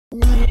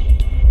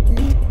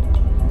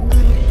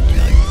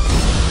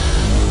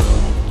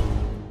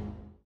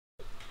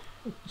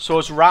So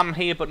is Ram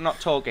here but not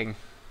talking?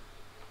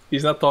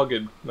 He's not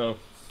talking, no.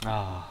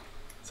 Ah.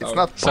 It's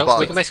not So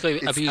we can basically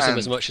abuse him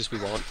as much as we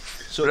want.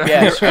 So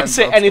yeah,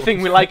 say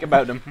anything we like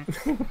about him.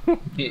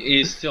 He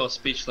is still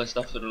speechless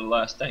after the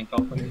last tank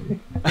opening.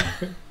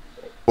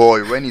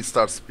 Boy, when he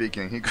starts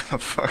speaking, he gonna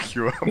fuck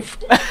you up.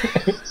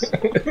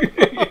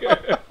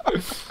 Yeah.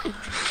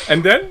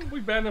 And then we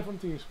ban him from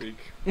TeamSpeak.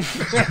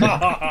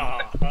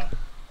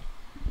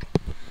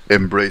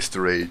 Embrace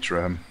the rage,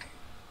 Ram.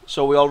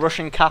 So we all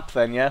rushing cap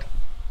then, yeah?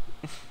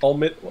 All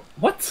mid.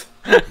 What?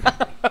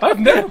 I've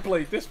never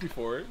played this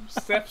before.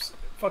 Steps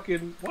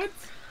fucking. What?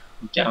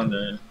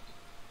 Counter.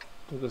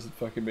 That doesn't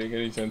fucking make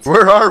any sense.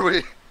 Where are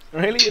we?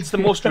 Really? It's the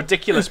most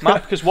ridiculous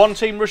map because one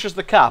team rushes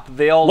the cap,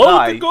 they all Load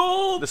die. the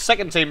gold! The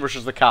second team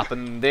rushes the cap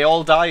and they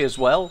all die as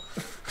well.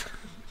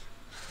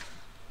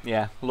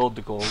 Yeah, load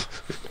the gold.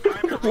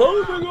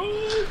 Load the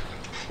gold!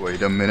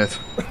 Wait a minute.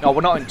 No,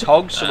 we're not in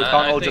togs, so we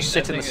can't all just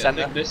sit in the I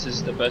centre. think this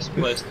is the best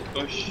place to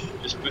push.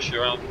 Just push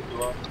around if you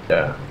want.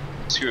 Yeah.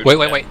 Screw Wait, the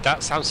wait, cap. wait.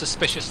 That sounds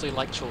suspiciously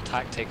like troll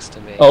tactics to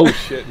me. Oh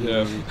shit,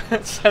 yeah.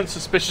 It sounds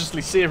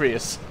suspiciously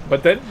serious.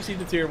 But then you see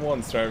the tier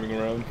 1s driving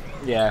around.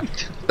 Yeah.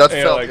 That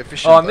Yeah, felt like-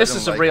 efficient. Oh, and I this don't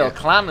is a like real it.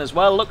 clan as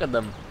well, look at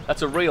them.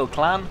 That's a real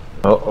clan.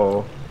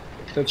 Uh-oh.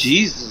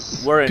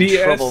 Jesus. We're in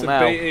BS trouble and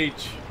now.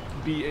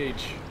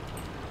 BH.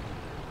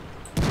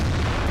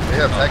 They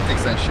have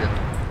tactics and shit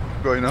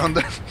going on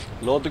there.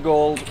 Load the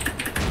gold.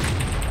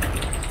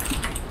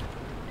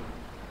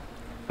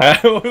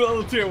 What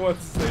all the tier 1s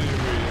say to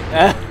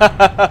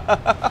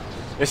me?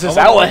 This is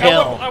our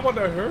hill. I want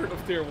a herd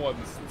of tier 1s.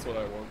 That's what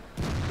I want.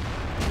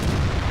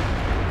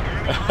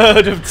 A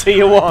herd of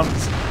tier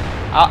 1s.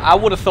 I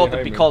would have thought they'd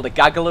Behind be me. called a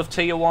gaggle of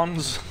tier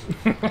 1s.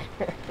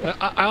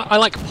 I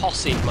like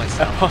posse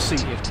myself. Posse.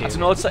 Tier I don't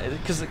know,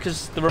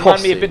 because they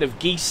remind me a Posse. bit of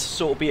geese,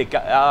 so it'll be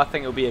I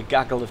think it'll be a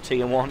gaggle of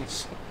tier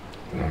 1s.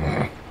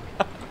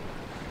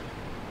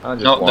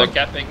 No, they're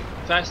capping.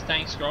 Fast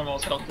tanks,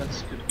 Cromwell's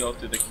Hellcats could go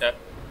to the cap.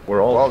 We're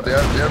all. Wow, they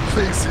are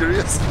playing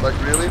serious? Like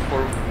really?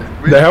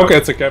 The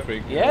Hellcats are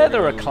capping. Yeah,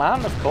 they're a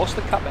clan, of course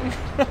they're capping.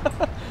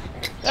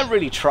 They're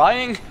really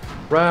trying.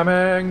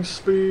 Ramming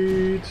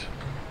speed.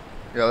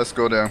 Yeah, let's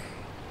go there.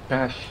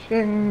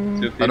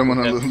 Cashing. I don't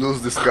want to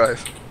lose this guy.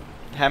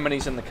 How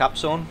many's in the cap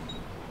zone?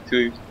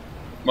 2.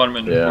 1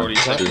 minute Yeah. 40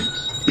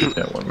 seconds.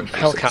 Yeah, 1 minute.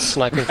 Hellcat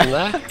sniping from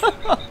there.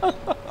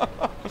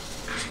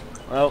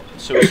 Well,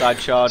 suicide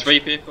charge. 3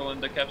 people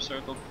in the cap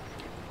circle.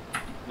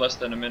 Less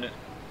than a minute.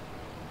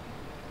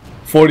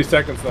 40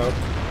 seconds now.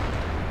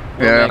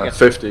 Yeah. Omega.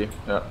 50.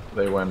 Yeah,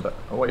 they went.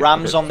 Oh, wait,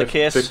 Ram's okay, on the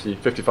case. 50,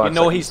 55 You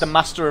know seconds. he's the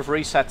master of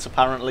resets,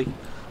 apparently.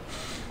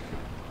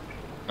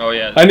 Oh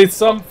yeah. I need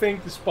something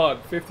to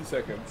spot. 50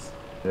 seconds.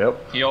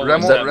 Yep. He always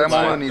Remo, has Remo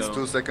that, needs though.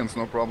 2 seconds,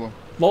 no problem.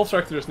 Mole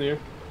tractor is near.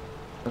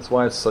 That's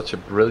why it's such a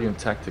brilliant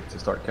tactic to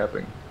start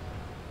capping.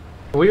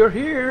 We are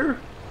here!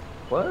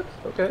 What?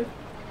 Okay.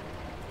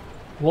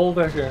 Mole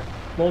decker.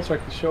 Mole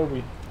tractor, show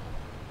me.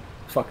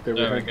 Fuck, they were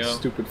There we like a go.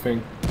 stupid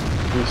thing.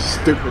 You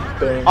stupid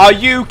thing. Are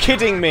you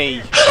kidding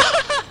me?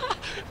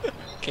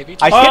 KBT.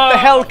 I hit the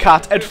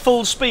Hellcat at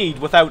full speed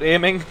without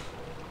aiming.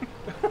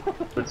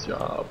 Good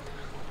job.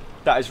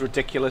 That is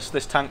ridiculous.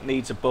 This tank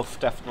needs a buff,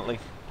 definitely.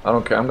 I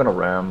don't care, I'm gonna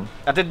ram.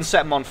 I didn't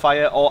set him on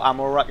fire or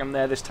ammo rack him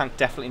there. This tank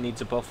definitely needs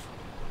a buff.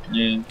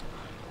 Yeah.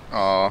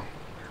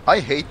 I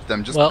hate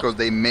them just Well- because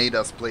they made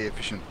us play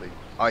efficiently.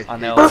 I I hate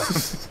know.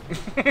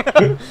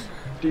 them.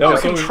 You're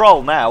in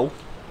control now.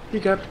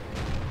 Pick up.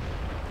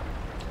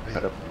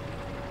 Head up.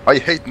 I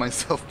hate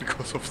myself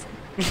because of them.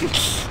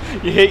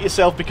 You hate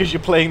yourself because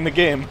you're playing the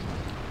game.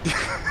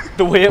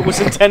 The way it was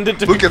intended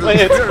to Look be at played.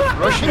 it, they're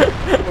rushing.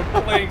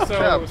 We're playing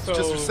Yeah, so...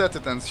 just reset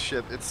it and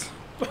shit. It's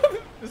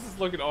This is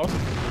looking awesome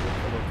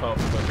from the top,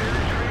 but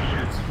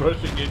it's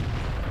rushing in.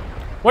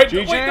 Wait,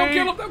 GG. wait, don't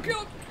kill him, don't kill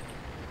him!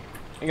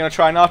 You're gonna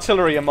try an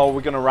artillery ammo, or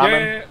we're gonna ram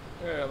him?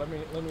 Yeah, let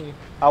me...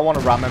 I want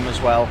to ram him as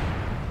well.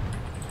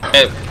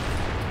 Hey,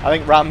 I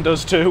think Ram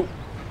does too.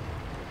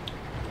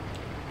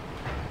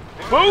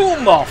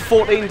 Boom! Oh,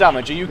 14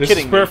 damage. Are you This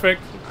kidding is me?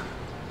 perfect.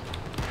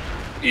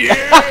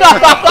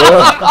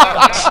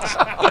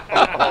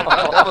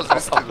 that was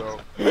risky though.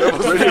 That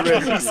was really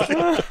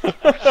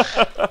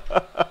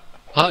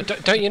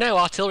risky. Don't you know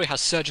artillery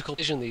has surgical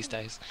vision these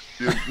days?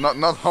 Dude,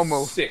 not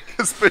Hummel, Sick.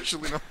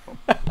 especially not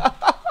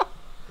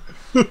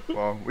Hummel.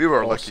 Wow, we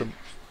were Awesome. lucky.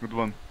 Good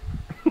one.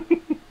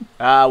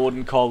 I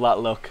wouldn't call that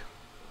luck.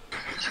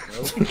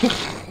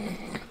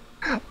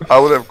 I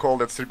would have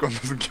called that Circon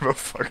doesn't give a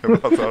fuck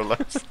about our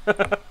lives.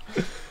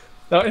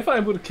 Now, if I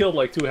would have killed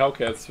like 2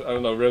 Hellcats, I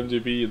don't know,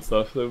 RemGB and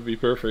stuff, that would be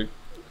perfect.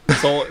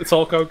 It's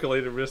all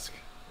calculated risk.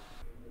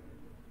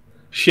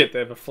 Shit, they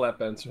have a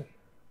flap answer.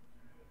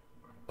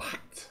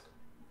 Fucked.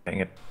 Dang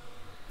it.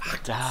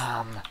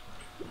 Damn.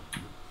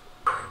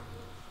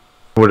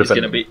 Would have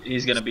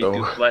he's gonna be so-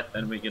 too flat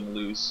and we can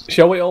lose.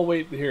 Shall we all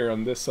wait here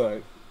on this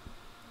side?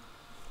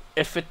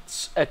 If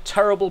it's a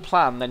terrible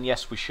plan, then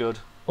yes, we should.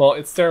 Well,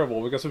 it's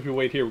terrible, because if we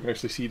wait here, we can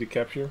actually see the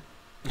capture.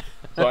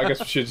 So I guess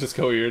we should just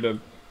go here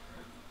then.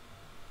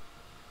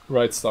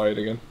 Right side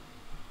again.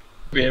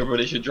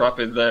 Everybody should drop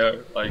in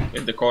there, like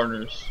in the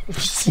corners.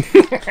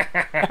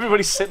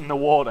 Everybody sit in the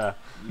water.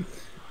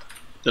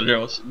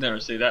 They'll never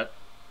see that.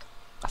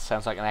 That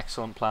sounds like an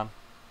excellent plan.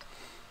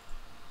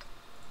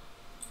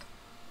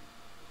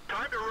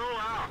 Time to roll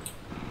out.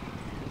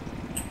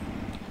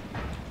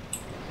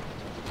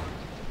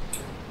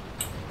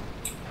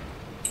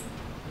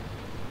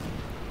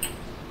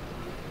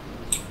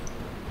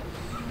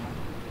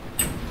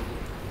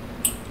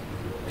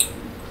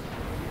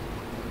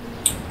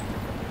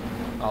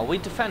 Are we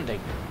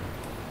defending?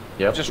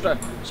 Yep. Sorry,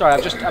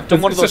 I've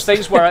done one of those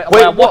things where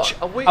Wait, I what?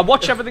 I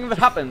watch everything that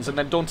happens and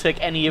then don't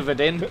take any of it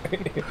in.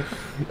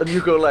 And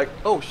you go like,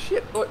 oh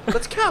shit,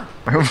 let's camp.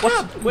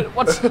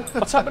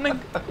 What's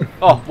happening?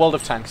 Oh, World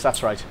of Tanks.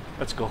 That's right.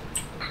 Let's go.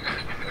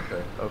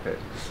 Okay.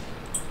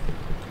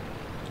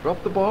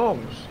 Drop the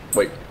bombs.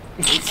 Wait.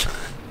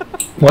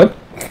 What?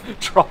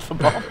 Drop the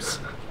bombs.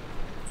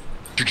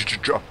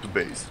 Drop the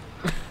base.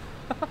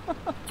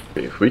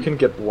 Okay, if we can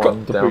get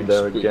one the down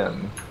there base.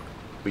 again,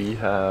 we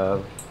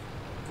have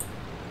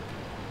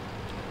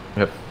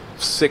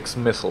 6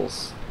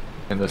 missiles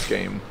in this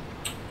game.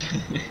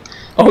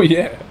 Oh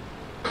yeah.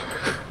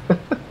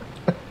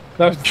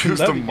 Choose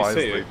now them that you say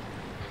wisely. it.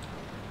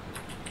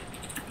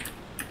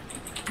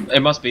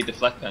 It must be the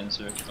flat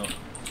panzer. Oh.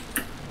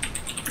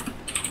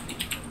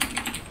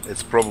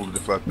 It's probably the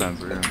flat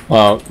panzer, yeah.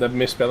 Wow, that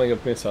misspelling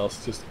of missiles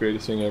is just the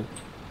greatest thing ever.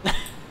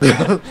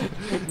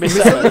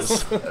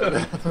 Missiles.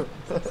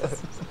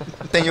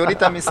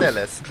 Señorita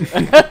Miseles.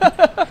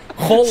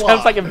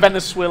 Sounds like a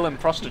Venezuelan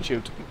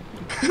prostitute.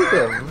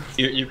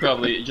 You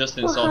probably just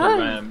insulted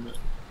Ram.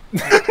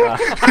 Insult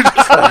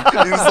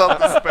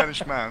the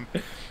Spanish man.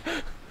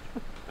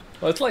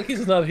 Well, it's like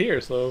he's not here,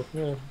 so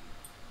yeah.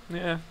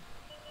 Yeah.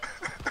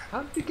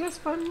 How did you guess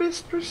my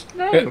mistress'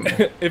 name?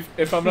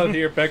 if I'm not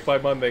here back by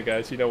Monday,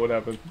 guys, you know what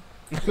happened.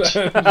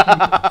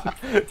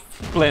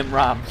 Blame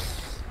Ram.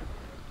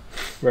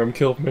 Ram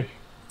killed me.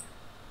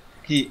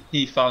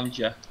 He found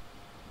ya.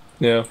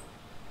 Yeah.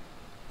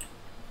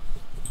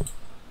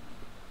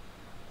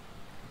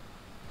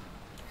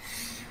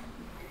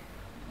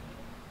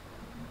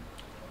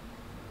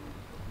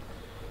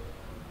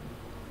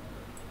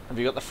 Have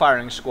you got the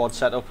firing squad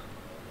set up?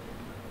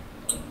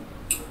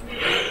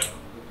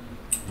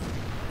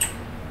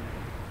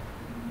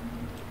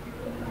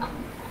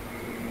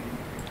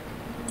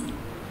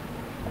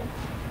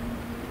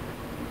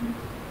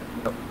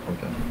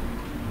 Okay.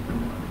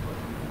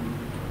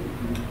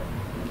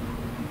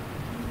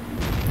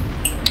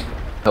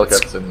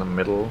 Hellcat's in the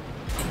middle.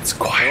 It's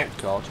quiet.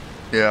 Oh God.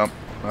 Yeah,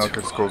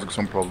 Hellcat's causing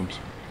some problems.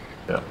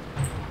 Yeah.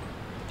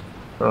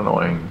 They're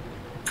annoying.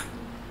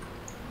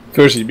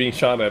 First you're being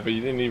shot at, but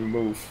you didn't even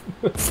move.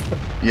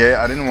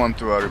 Yeah, I didn't want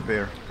to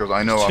repair, because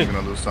I know I'm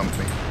gonna lose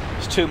something.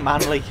 It's too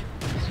manly.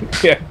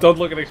 Yeah, don't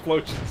look at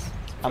explosions.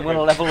 I'm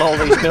gonna level all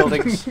these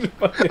buildings.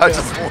 I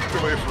just walked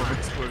away from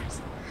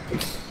explosions.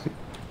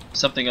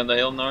 Something on the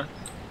hill north.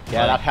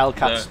 Yeah, that Like,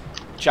 Hellcat's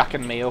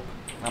jacking me up.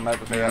 I'm out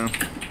of here. Yeah,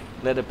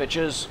 Later,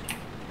 bitches.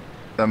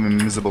 them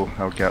invisible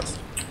Hellcats.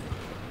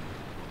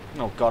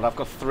 Oh God, I've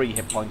got 3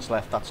 hit points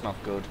left. That's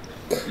not good.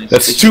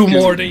 That's 2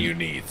 more than you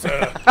need,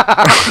 sir.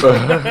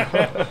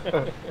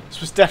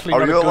 This was definitely Are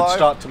not a you good alive?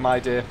 start to my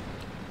day.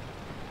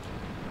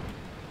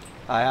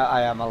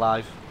 I am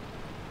alive.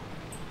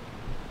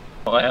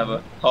 I have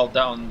a haul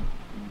down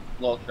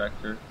wall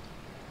tractor.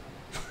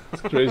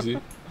 It's crazy.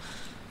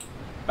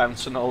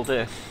 Bouncing all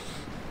day.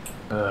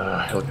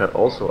 Hellcat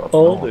also up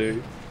All north.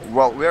 day.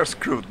 Well, we are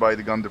screwed by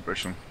the gun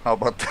depression. How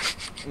about that?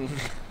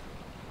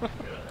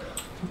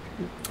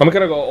 I'm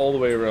gonna go all the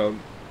way around.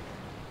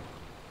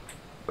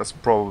 That's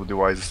probably the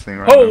wisest thing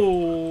right now.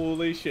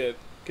 Holy shit.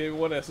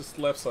 KV-1S is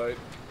left side.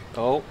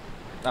 Oh,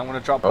 I'm gonna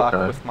drop back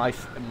Okay. with my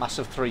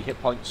massive 3 hit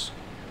points.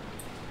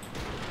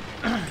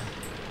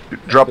 You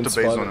drop the Been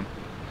base on spotted. him.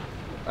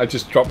 I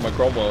just dropped my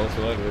Cromwell, that's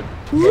what I did.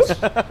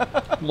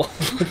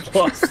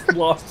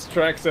 lost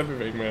tracks,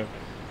 everything, man.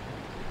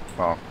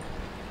 Wow.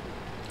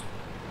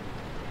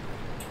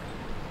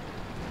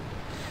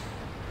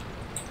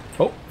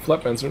 Oh,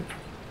 flat panzer.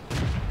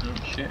 Oh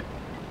shit.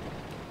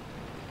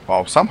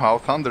 Wow, somehow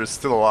Thunder is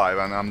still alive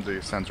and I'm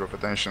the center of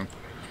attention.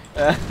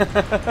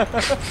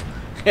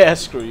 Yeah,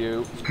 screw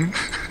you. 3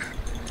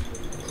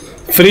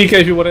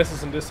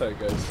 KV-1S on this side,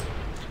 guys.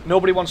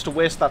 Nobody wants to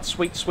waste that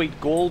sweet, sweet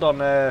gold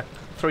on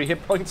 3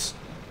 hit points.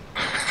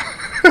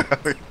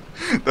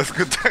 That's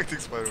good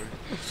tactics, by the way.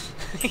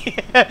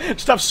 Yeah,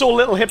 just have so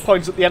little hit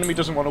points that the enemy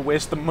doesn't want to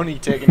waste the money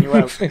taking you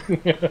out.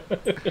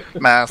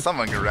 Man,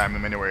 someone can ram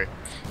him anyway.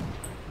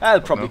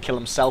 I'll probably No. kill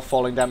himself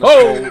falling down a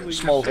Holy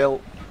small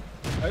hill.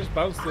 I just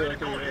bounced there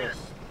like everything else.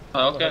 Oh,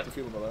 I don't know okay. how to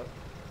feel about that.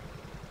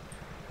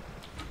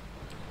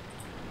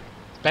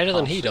 Better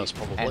than Can't he see does,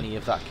 probably. Any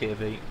of that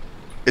KV.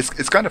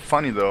 It's kind of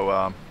funny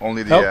though,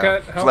 only the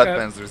Hellcat, flat Hellcat.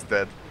 panzer is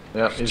dead.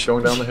 Yeah, he's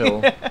going down the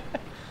hill.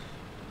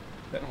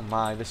 Oh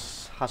my,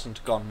 this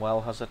hasn't gone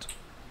well, has it?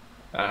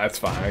 Ah, it's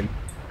fine.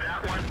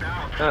 That one's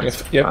out.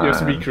 That's You have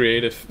to be fine.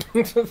 creative.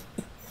 This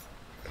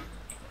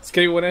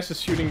KV-1S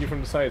is shooting you from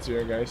the sides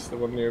here, guys. The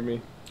one near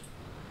me.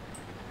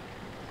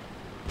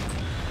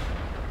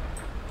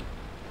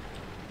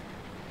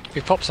 If he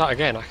pops out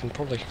again, I can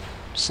probably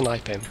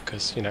snipe him,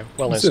 because, you know,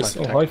 well-known What's this?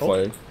 sniper Oh, high tactical.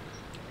 flyer.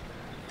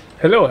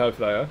 Hello, high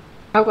flyer.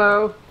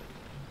 Hello.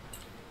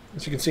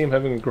 As you can see, I'm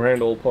having a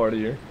grand old party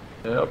here.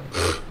 Yep.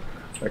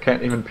 I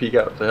can't even peek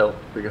out to help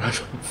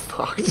because I'm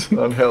fucked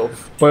on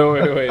health.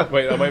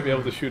 Wait, I might be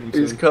able to shoot him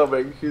He's soon.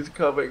 coming, he's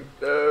coming.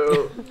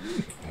 No.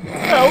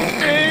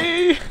 Help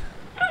me!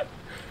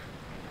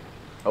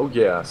 Oh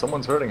yeah,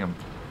 someone's hurting him.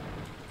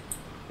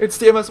 It's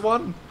the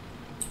MS-1!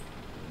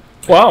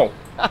 Wow!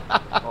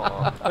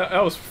 Aw.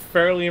 That was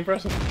fairly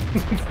impressive.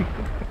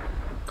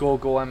 Go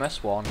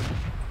MS1.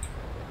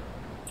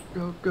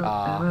 Go, go,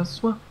 Ah.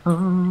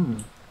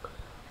 MS-1.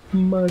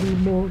 Mighty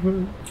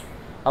Morgan.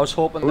 I was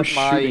hoping Who's that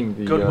my shooting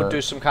the, gun would do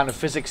some kind of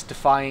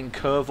physics-defying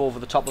curve over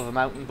the top of a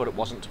mountain, but it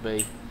wasn't to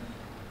be.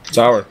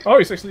 Sour. Oh,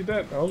 he's actually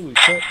dead. Holy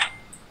shit.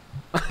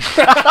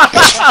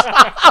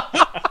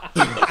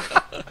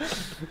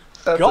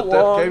 That's Got what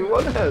one. that game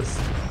one has.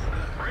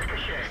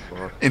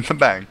 In the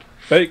bank.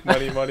 Make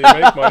money, money,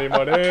 make money,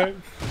 money. Enemy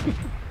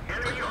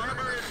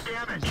armor is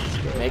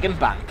damaged. Megan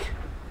Bank.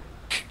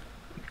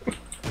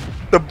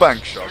 The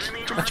bank shot.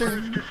 Enemy armor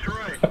is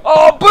destroyed.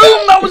 Oh,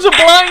 boom! That was a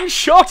blind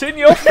shot in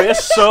your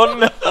face,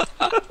 son!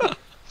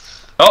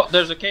 Oh,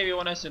 there's a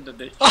KV-1S in the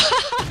ditch.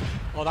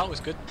 Oh, that was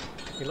good.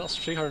 He lost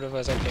 300 of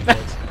his MP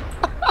points.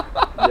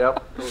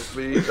 Yep, it was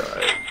me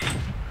died.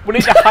 We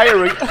need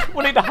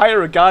to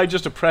hire a guy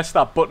just to press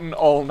that button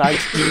all night.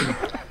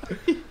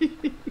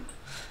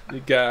 You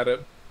got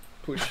it.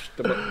 Push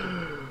the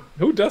button.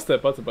 Who does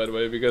that button, by the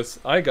way? Because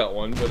I got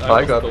one, but I I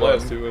wasn't got the one.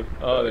 last two.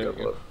 Oh, there you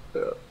go.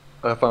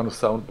 Yeah. I found a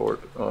soundboard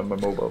on my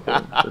mobile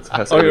phone. It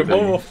has Oh, your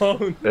everything. mobile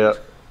phone. Yeah.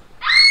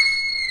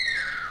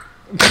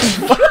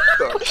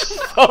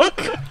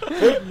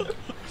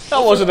 That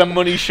wasn't a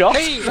money shot.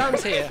 Hey,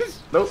 Ram's here!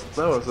 Nope,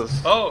 that was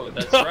just. Oh,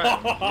 that's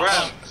Ram.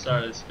 Ram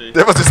started speaking.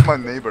 That was just my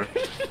neighbor.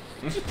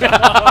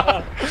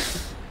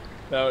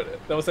 No,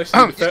 that was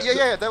actually the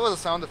yeah, that was a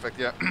sound effect,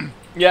 yeah.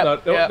 Yeah, No,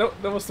 yeah.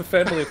 that was the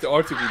family of the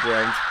RTB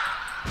brand.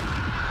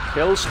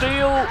 Kill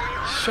steal.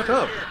 Shut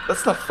up!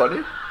 That's not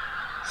funny.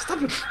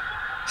 Stop it!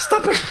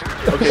 Stop it!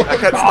 Okay, I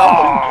can't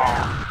stop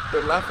them.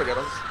 They're laughing at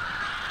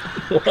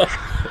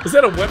us. Is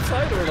that a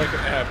website or like an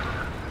app?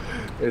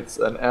 It's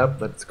an app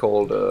that's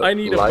called. I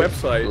need a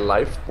website.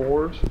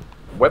 Lifeboard.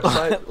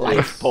 Website.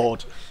 Life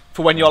board.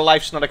 For when your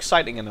life's not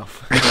exciting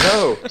enough.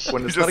 No,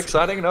 when it's not Just-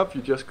 exciting enough,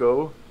 you just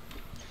go.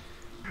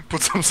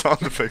 Put some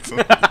sound effects on.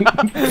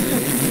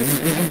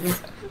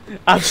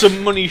 Add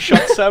some money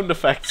shot sound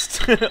effects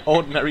to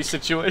ordinary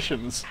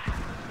situations.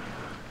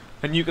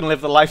 And you can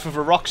live the life of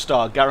a rock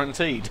star,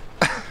 guaranteed.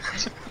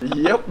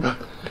 Yep.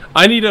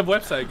 I need a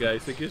website,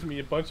 guys, that gives me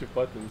a bunch of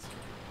buttons.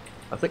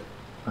 I think.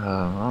 I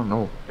don't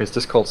know. Is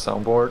this called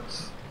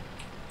soundboards?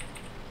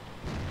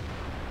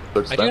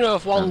 I do know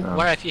of one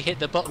where if you hit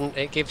the button,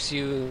 it gives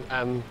you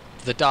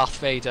the Darth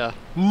Vader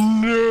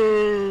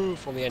no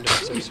from the end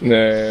of it. So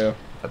No.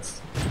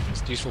 That's.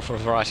 it's useful for a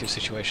variety of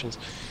situations.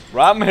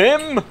 Ram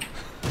him!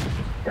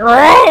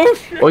 Oh,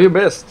 shit. Oh, you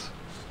missed.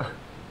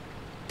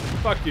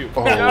 Fuck you.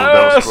 Oh,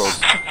 that was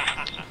close.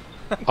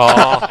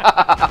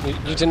 Oh,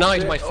 you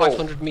denied my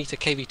 500-meter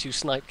KV2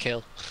 snipe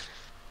kill.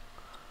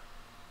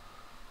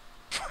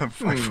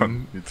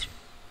 500 meters.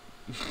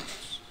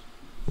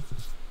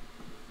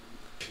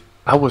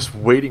 I was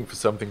waiting for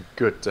something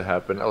good to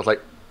happen. I was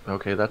like,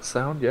 okay, that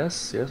sound,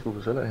 yes,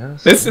 Vuvuzela,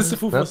 yes. This is the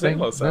Foo That thing,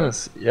 Fighters sound.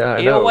 yes, yeah,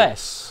 I know.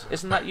 EOS?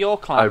 Isn't that your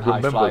I climb high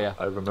remember. flyer?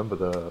 I remember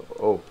the.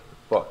 Oh,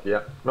 fuck,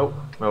 yeah. No,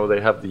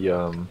 they have the.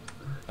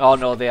 Oh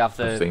no, they have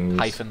the things.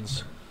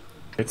 hyphens.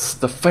 It's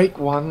the fake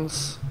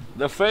ones.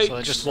 The fake. So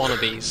they're just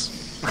wannabes.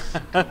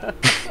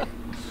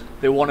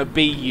 They want to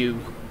be you.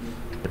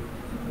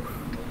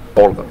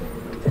 All of them.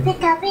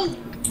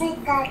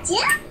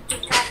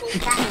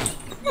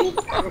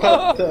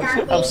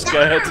 I'm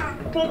scared.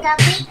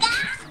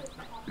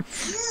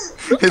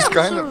 It's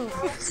kind of.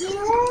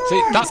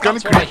 See, that's kinda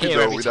what I creepy, hear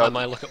though, every without- time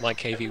I look at my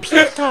KV.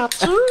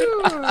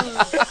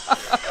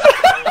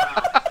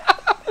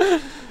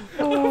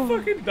 I'm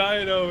fucking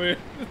dying over here.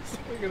 It's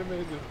fucking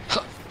amazing.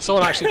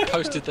 Someone actually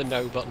posted the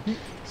no button.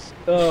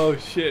 Oh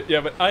shit,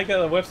 yeah, but I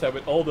got a website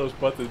with all those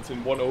buttons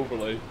in one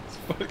overlay. It's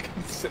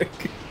fucking sick.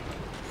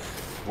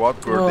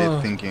 What were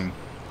they thinking?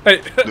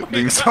 Hey,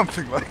 Doing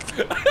something like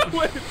that?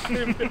 wait,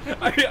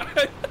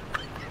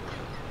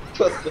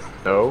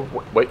 No,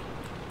 wait.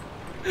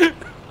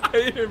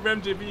 I hear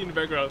MJB in the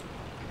background.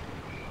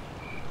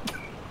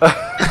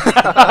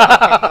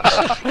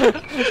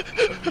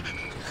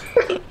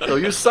 So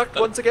you sucked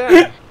once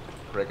again.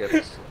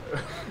 Cricket.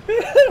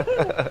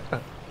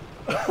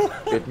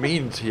 It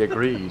means he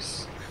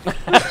agrees.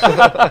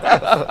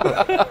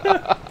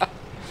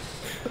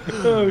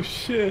 Oh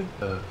shit.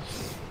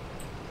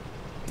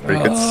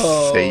 Crickets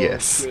Oh, say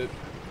yes. shit.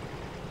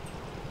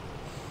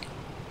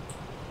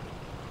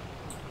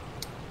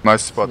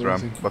 Nice spot,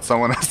 Ram, but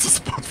someone has to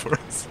spot for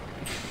us.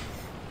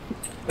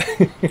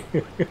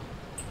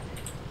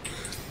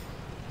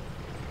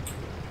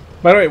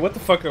 By the way, what the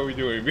fuck are we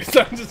doing? We're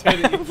just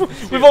heading.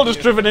 We've all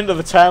just driven into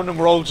the town and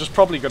we're all just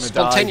probably going to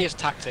die. Spontaneous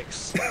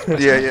tactics.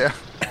 Yeah.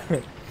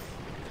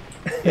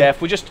 Yeah,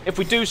 if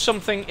we do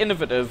something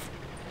innovative,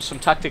 some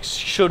tactics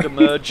should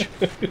emerge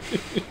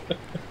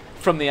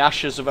from the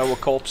ashes of our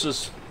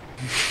corpses.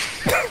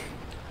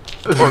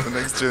 For the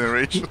next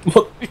generation.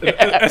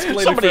 Yeah,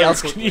 somebody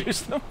else can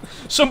use them.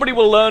 Somebody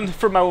will learn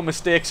from our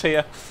mistakes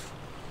here.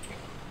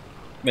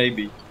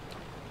 Maybe.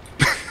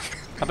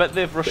 I bet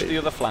they've rushed the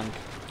other flank.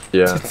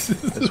 Yeah,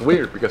 it's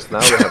weird because now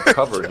we have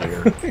cover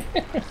here.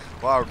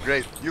 Wow,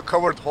 great. You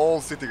covered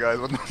whole city, guys,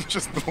 but not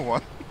just the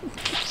one.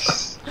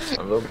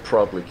 I will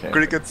probably can't.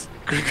 Crickets.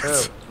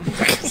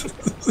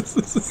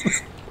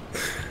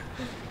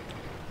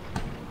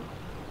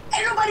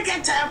 Ain't nobody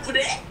got time for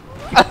that.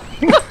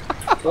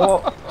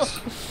 Oh,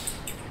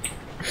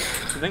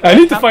 I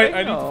need to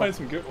find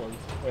some good ones.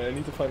 Wait, I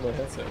need to find my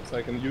headset so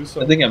I can use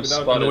some. I think I'm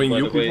without spotted annoying by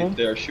you the way people.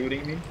 they're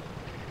shooting me.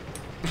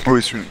 Who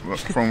is shooting?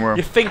 From where?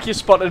 You think you're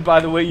spotted by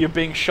the way you're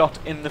being shot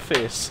in the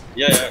face.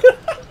 Yeah.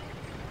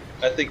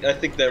 I think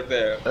they're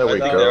there. There we I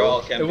think go. they're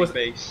all camping was-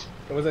 base.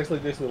 It was actually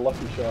just a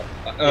lucky shot.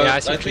 Yeah, I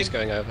see I trees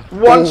think. going over.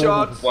 one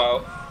shot.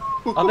 Wow.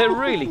 Are they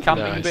really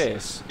camping Nice.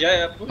 base?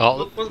 Yeah. Put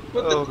Oh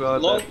the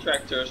god, load that-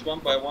 tractors one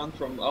by one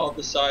from all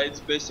the sides,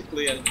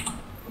 basically, and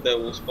they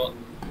will spawn.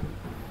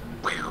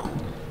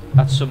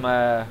 That's some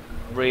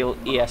real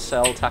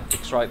ESL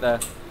tactics right there.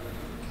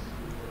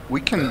 We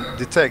can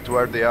detect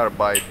where they are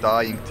by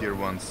dying tier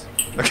 1s.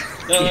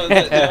 No, Yeah.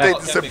 they're They all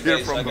camping disappear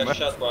base. from I the got map.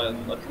 shot by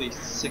at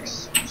least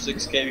six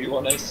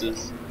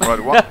KV-1Ss.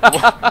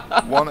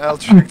 Right, one L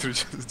tractor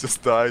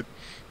just died.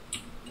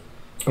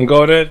 I'm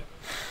going in.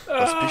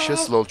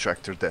 Auspicious low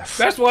tractor death.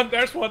 There's one.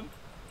 There's one.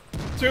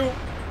 Two.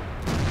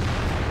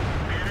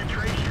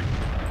 Penetration.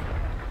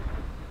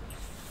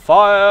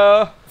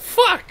 Fire!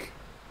 Fuck!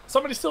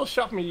 Somebody still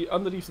shot me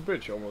underneath the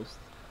bridge almost.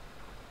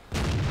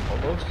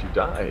 Almost you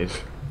died.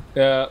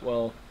 Yeah,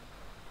 well,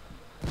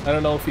 I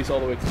don't know if he's all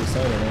the way to the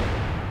side or not.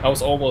 I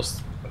was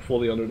almost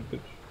fully under the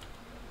bridge.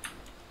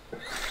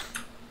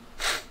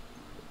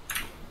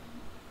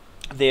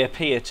 They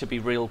appear to be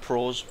real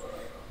pros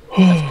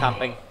at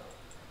camping.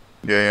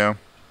 Yeah.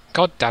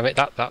 God damn it,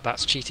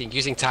 that's cheating.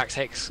 Using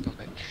tactics. Got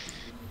it.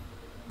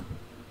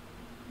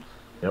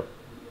 Yep.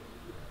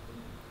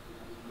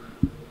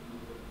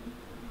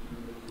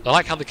 I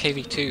like how the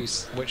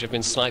KV2s, which have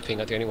been sniping,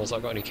 are the only ones that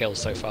have got any kills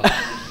so far.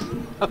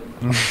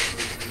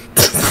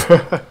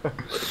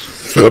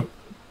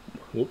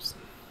 Whoops.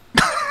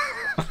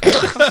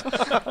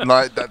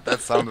 No, that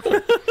sound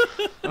effect.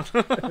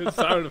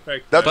 Sound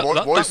effect. That But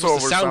that was the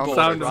voiceover soundboard,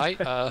 sounds right?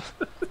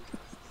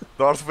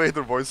 Darth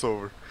Vader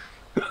voiceover.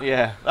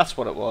 Yeah, that's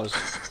what it was.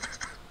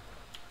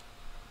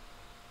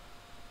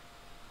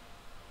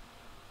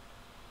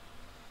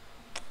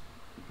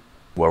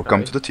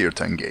 Welcome to the tier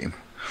 10 game.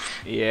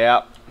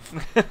 Yeah.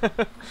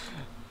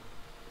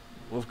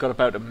 We've got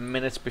about a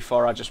minute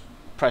before I just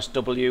press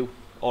W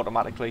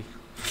automatically.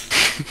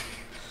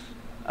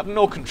 I have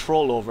no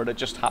control over it, it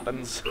just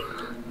happens.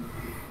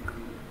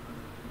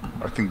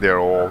 I think they're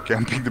all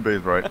camping the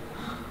base, right?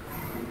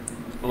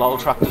 Lol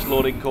tractor's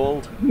loading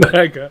cold.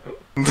 Okay.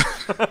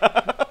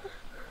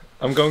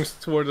 I'm going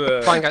toward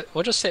the. Fine, guys,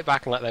 we'll just sit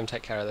back and let them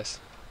take care of this.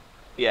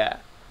 Yeah,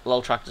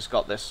 Lol tractor's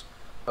got this.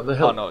 And the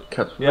hell no.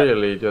 cat Yeah.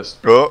 really just.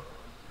 Oh!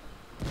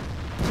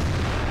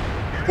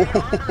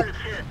 Armor is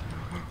hit.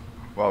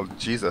 Wow,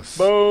 Jesus.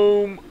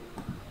 Boom!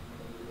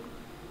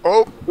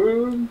 Oh!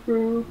 Boom,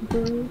 boom,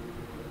 boom.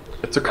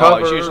 It's a Oh, cover.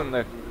 he's using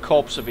the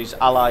corpse of his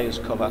ally as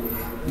cover.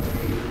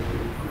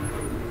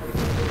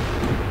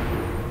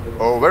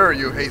 Oh, where are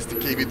you, hasty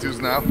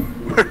KV2s now?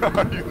 Where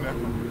are you now?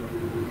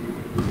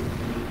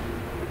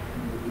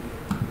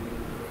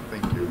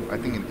 Thank you. I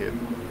think it hit.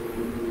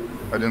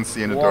 I didn't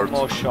see any One dirt.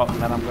 more shot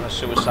and then I'm going to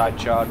suicide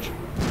charge.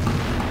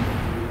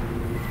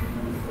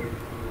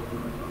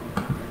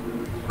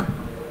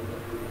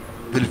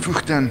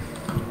 Befruchten.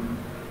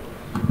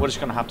 We're just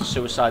going to have to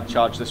suicide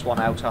charge this one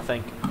out, I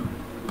think.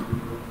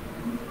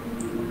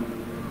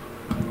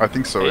 I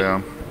think so, Hey.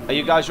 yeah. Are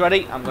you guys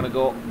ready? I'm going to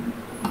go.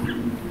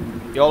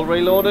 You all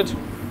reloaded?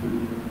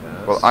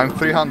 Well, I'm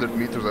 300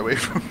 meters away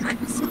from you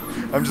guys.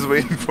 I'm just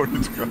waiting for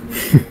you to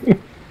go.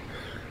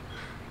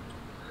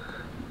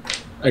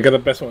 I got the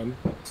best one.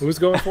 Who's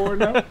going forward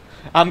now?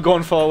 I'm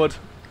going forward.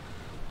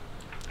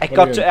 I What are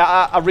got you to,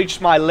 I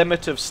reached my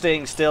limit of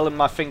staying still and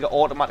my finger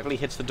automatically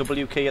hits the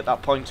W key at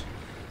that point.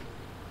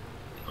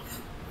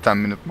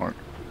 10-minute mark.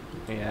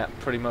 Yeah,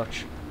 pretty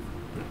much.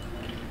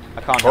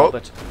 I can't Oh. help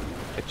it.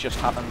 It just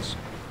happens.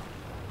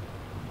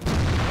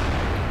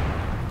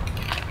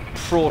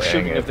 Pro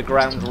shooting of the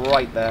ground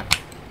right there.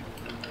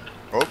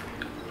 Oh,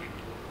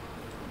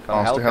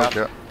 Can't help help,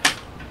 that.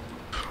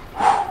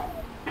 yeah.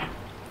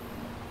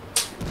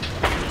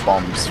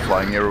 Bombs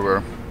flying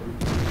everywhere.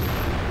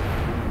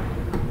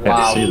 Can't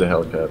Wow. see the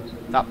Hellcat.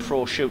 That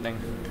pro shooting.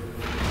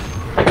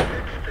 This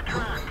is the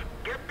time.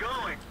 Get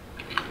going.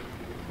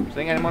 Do you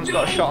think anyone's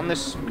got a shot on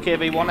this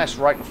KV-1S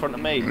right in front of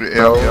me?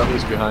 No, Yeah.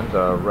 he's behind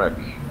the wreck.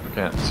 I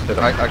can't hit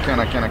him.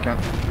 I can.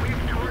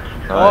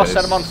 Oh, Nice.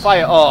 set him on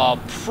fire. Oh,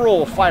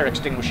 pro fire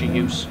extinguisher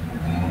use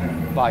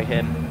by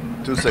him.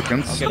 2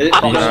 seconds. I'll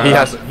He He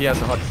has a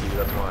hotkey,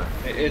 that's why.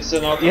 It's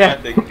an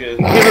automatic.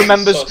 He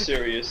remembers- So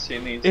serious. He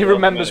needs. He an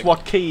remembers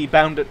automatic. what key he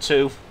bound it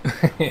to.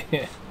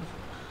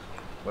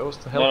 Where was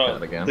the No, Hellcat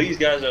no, again? these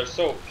guys are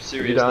so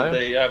serious die? that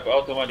they have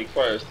automatic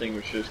fire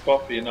extinguishers,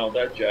 coffee, and all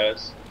that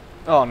jazz.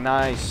 Oh,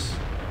 nice.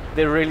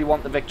 They really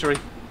want the victory.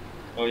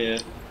 Oh yeah.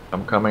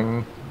 I'm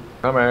coming.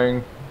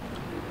 Coming.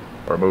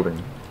 Or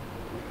moving.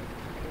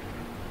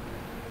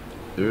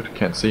 Dude,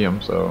 can't see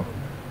him, so...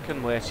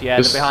 Can wait. Yeah,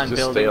 Just- they're behind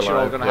just stay buildings. You're all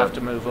alive, going to yeah. have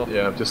to move up.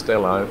 Yeah, just stay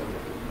alive.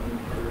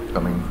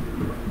 Coming.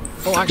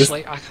 Oh,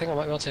 actually, I think I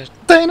might be able to.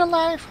 Staying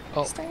alive.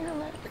 Oh,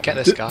 get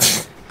this guy.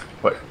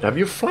 What? Have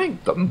you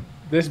flanked them?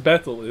 This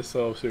battle is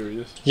so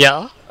serious.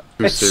 Yeah.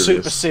 Too It's serious.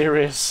 super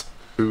serious.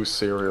 Too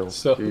serial.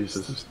 So-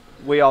 Jesus.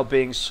 We are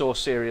being so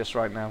serious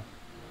right now.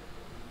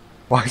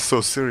 Why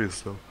so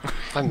serious though?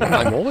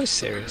 I'm always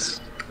serious.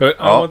 But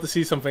I Oh. want to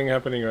see something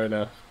happening right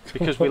now.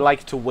 Because we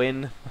like to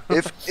win.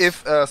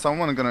 If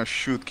someone gonna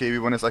shoot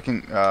KV1s, I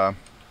can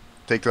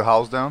take the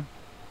house down.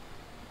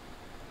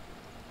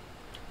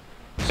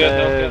 Good,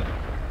 okay.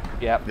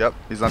 Yeah. Yep,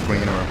 he's not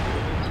going anywhere.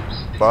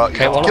 But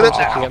Okay, you one kill of it.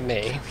 them looking at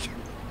me.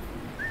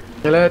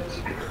 Kill it!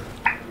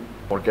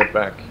 Or get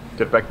back.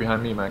 Get back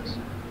behind me, Max.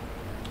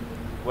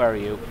 Where are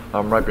you?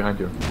 I'm right behind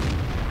you.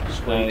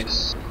 Sweet.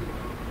 Nice.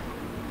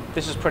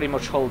 This is pretty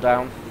much hull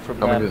down from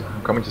them.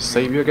 I'm coming to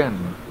save you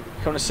again.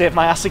 Going to save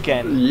my ass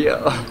again.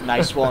 Yeah.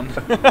 Nice one.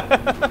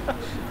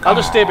 I'll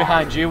just stay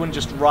behind you and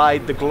just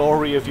ride the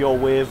glory of your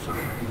wave.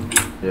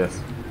 Yes.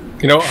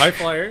 You know, high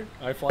flyer.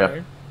 High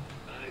flyer.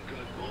 I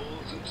got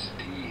balls of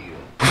steel.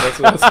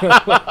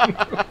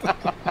 That's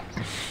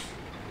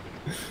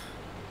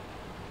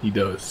he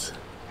does.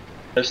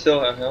 There's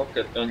still a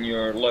Hellcat on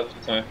your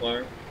left, Time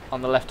Flyer.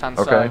 On the left-hand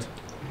Okay. side.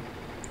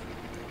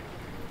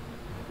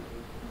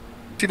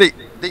 See,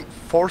 they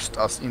forced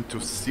us into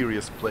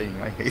serious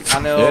playing. I hate I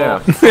it. know. Yeah.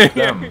 Fuck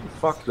them.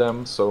 Fuck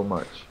them so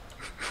much.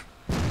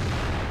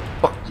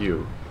 Fuck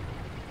you.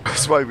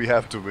 That's why we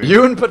have to win.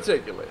 You in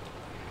particular.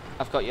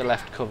 I've got your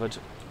left covered.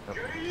 Yep,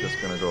 just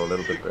gonna go a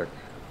little bit back.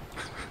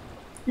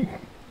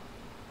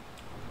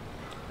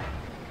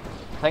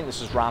 I think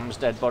this is Ram's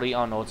dead body.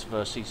 Oh no, it's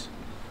Versy's.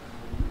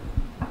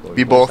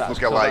 We both That's look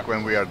cool. alike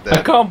when we are I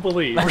dead. can't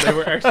believe they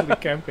were actually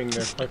camping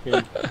there.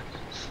 Fucking.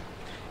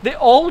 They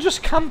all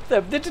just camped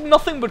there. They did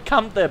nothing but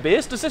camp their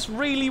base. Does this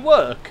really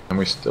work? And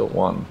we still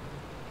won.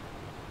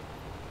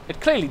 It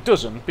clearly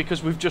doesn't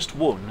because we've just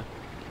won.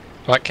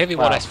 Right, KV1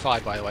 Wow.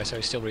 S5 by the way, so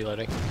he's still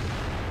reloading.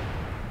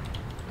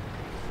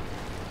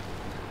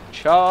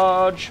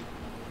 Charge.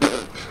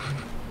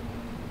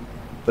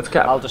 Let's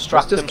cap. I'll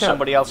distract Let's just them. cap.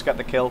 Somebody else get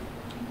the kill.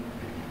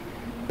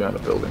 Behind the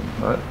building,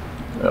 right?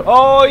 Yep.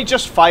 Oh, he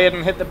just fired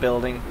and hit the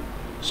building.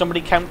 Somebody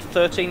count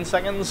 13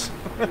 seconds.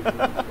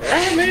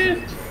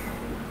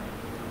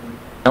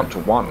 Count to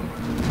 1.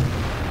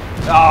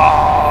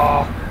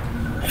 Oh,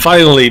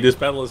 Finally, this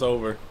battle is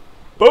over.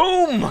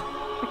 boom!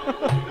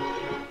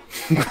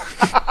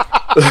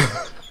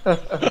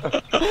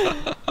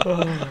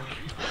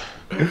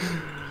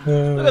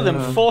 Look at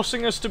them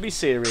forcing us to be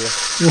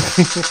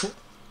serious.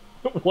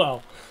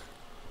 Wow.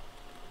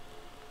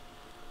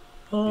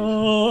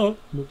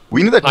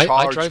 We need a I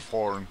charge drove-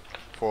 for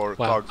Wow,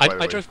 Cogs, by the I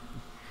way. drove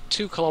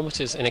 2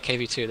 kilometers in a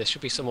KV2. There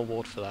should be some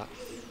award for that.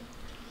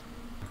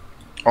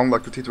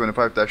 Unlike the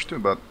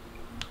T25-2, but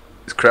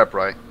it's crap,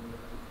 right?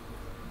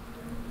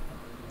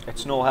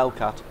 It's no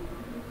Hellcat.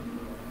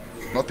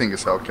 Nothing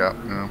is Hellcat,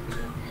 you know.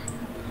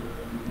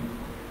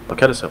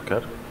 Hellcat is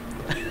Hellcat.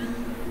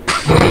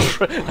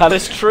 That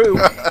is true.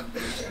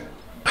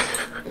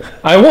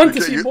 I want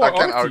to see I more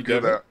can Arty, argue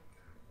Devin. that.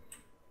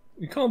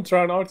 You can't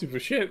try an Arty for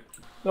shit.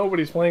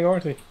 Nobody's playing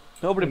Arty.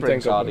 Nobody Didn't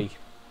brings think of Hardy.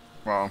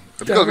 Well,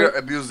 because we're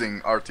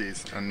abusing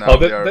RTs, and now Oh,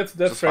 they are that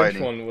just French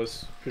fighting. one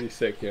was pretty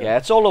sick, yeah. Yeah,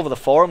 it's all over the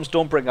forums.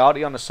 Don't bring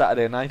Hardy on a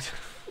Saturday night.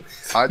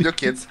 Hide your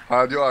kids,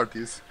 hide your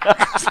RTs.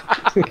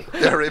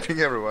 They're raping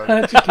everyone.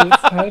 How'd you kids?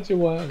 How'd you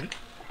want?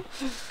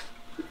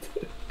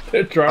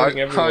 They're drowning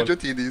everyone. Hide your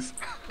TDs,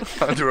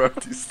 hide your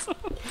RTs.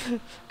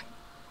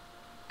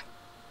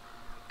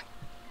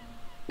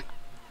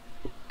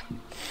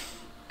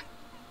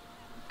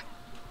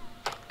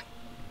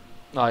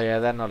 Oh yeah,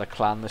 they're not a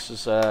clan. This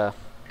is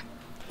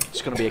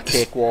it's gonna be a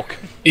cakewalk.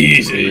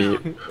 Easy.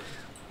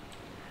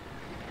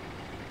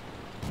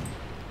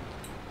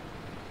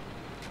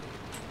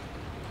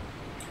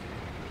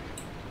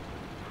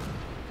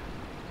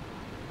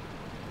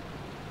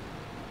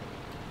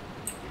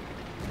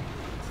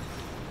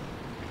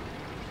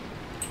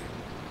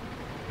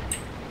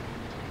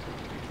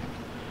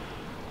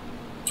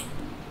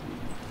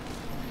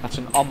 That's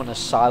an ominous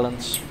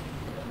silence.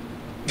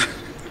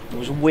 There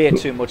was way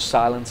too much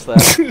silence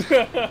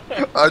there.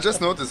 I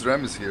just noticed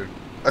Ram is here.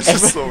 I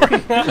just saw it.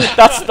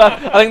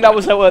 I think that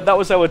was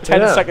our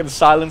 10-second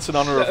silence in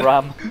honor of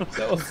Ram.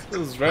 That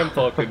was Ram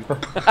talking.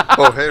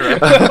 Oh, hey Ram.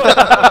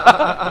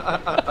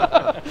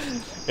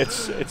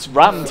 It's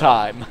Ram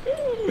time.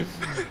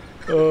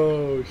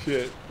 Oh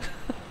shit.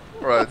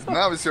 Right,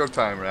 now it's your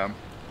time, Ram.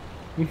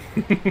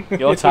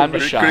 Your time to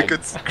shine.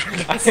 Crickets.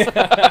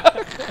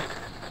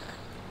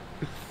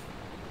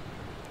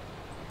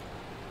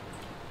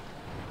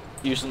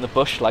 Using the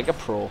bush like a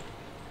pro.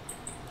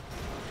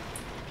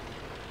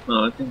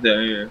 Oh, I think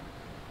they're here.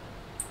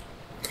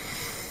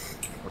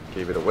 What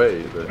gave it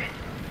away?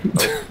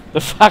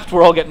 The fact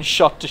we're all getting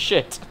shot to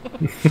shit.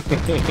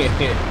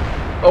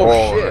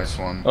 Oh, shit! Nice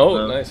one.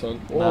 Oh, nice one.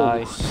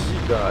 Nice.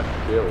 He got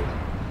killed.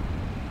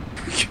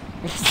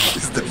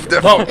 He's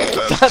No,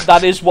 definitely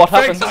that is what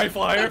Thanks, happens. High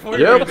Flyer, for Yep.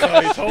 your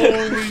insights.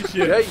 Holy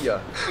shit.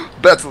 Yeah.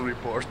 battle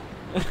report.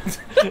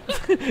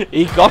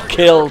 He got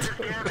killed.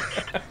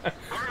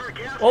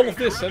 All of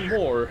this and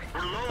more.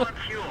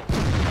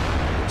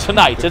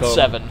 Tonight at Become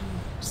 7.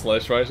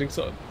 / Rising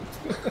Sun.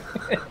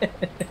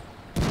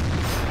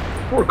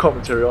 More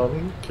commentary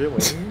on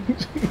killing.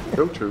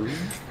 Go to.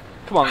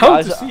 Come on, How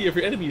guys. to see if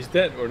your enemy is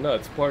dead or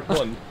not, part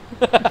 1.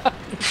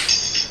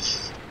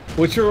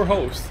 With your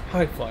host,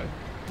 High Flyer.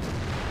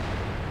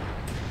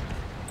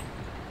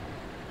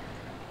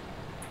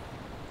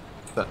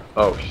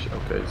 Oh shit.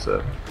 Okay,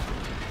 so.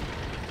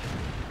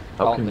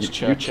 How Oh, can Miss you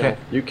Churchill.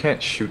 you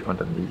can't shoot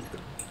underneath it.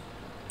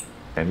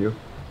 Can you?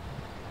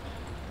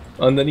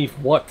 Underneath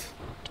what?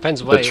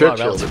 Depends where The you are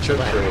Churchill, relative to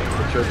where.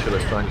 the Churchill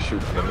is trying to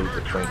shoot underneath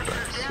the train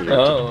tracks here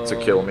Oh. to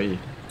kill me.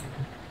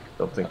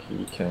 Don't think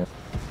he can.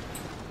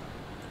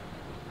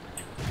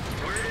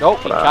 Nope,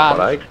 he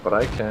can't. But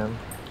I can.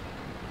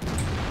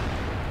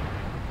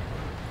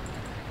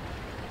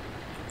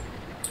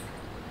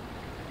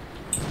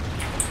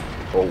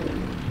 Oh.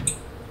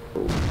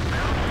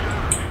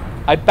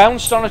 I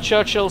bounced on a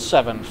Churchill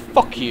 7.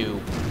 Fuck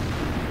you.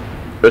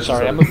 Bitch,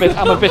 Sorry, I'm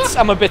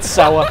a bit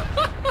sour.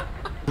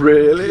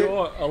 Really?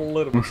 You're a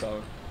little bit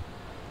sour.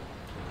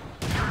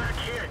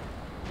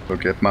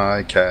 Look at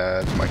my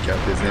cat. My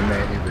cat is in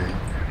Navy.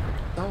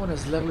 That one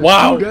is level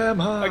Wow. too damn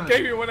high. I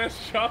gave you one that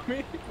shot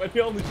me, but he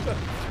only shot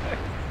me.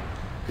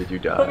 Did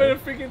you I'm in a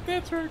die? freaking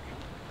network.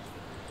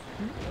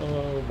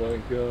 Oh my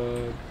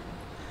god.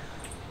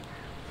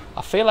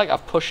 I feel like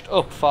I've pushed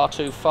up far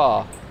too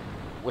far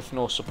with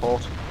no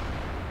support.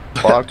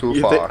 Far too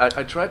You far. think-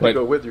 I tried to Wait.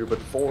 go with you, but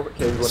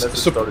 4K1S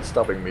started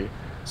stopping me.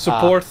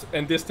 Support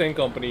and this tank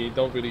company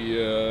don't really,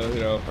 you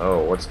know.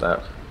 Oh, what's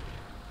that?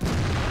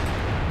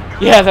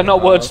 Yeah, they're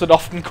not words that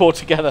often go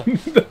together.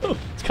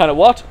 It's kind of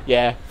what?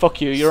 Yeah,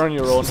 fuck you, you're on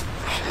your own.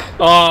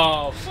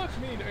 Oh, fuck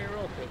me, the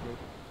ARL killed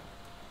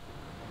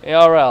me.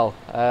 ARL,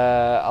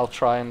 I'll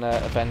try and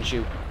avenge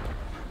you.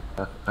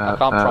 I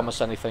can't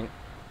promise anything.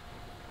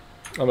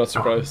 I'm not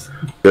surprised.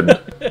 Good.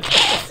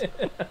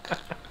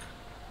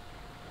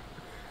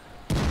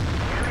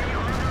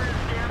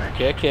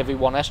 Okay,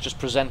 KV1S just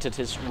presented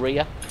his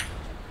rear.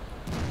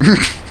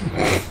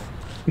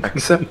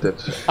 Accept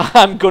it.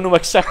 I'm going to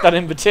accept that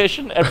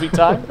invitation every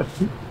time.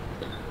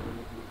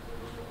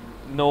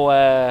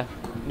 No,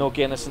 no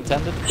gayness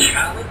intended.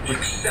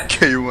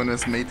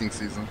 K1's mating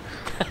season.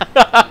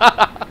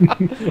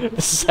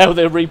 This is how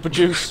they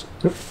reproduce.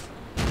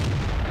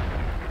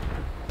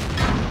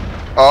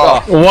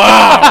 Oh!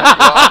 Wow!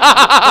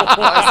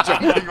 Nice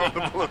jumping on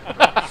the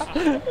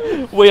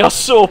bullet. We are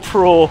so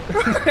pro.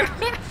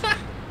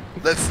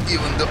 Let's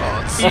even the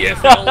odds.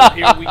 ESL,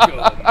 here we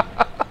go.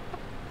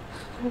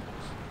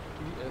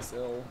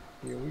 ESL,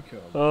 here we come.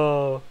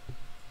 Oh,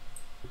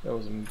 That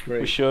was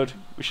great. we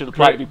should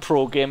apply to be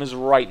pro gamers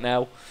right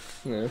now.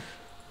 Yeah.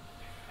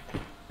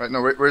 Right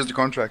now, where's the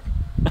contract?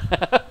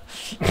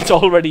 It's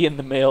already in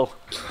the mail,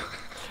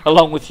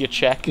 along with your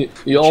check. You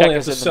Check only have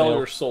is to in the sell mail.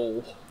 your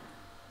soul.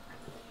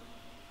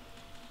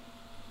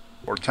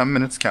 Or 10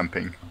 minutes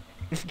camping.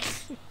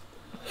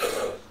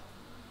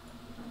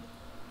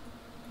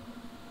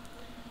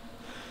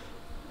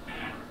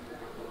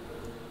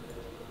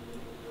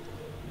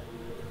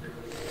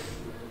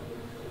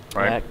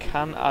 Right.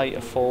 Can I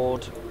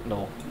afford?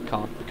 No,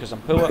 can't because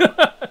I'm poor.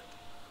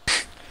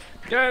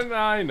 Yeah,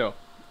 I know.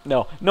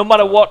 No, no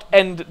matter what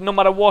ended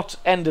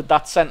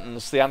that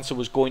sentence, the answer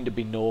was going to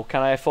be no.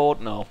 Can I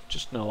afford? No,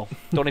 just no.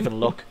 Don't even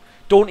look.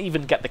 Don't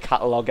even get the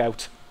catalogue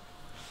out.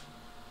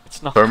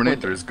 It's not.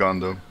 Terminator is gone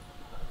though.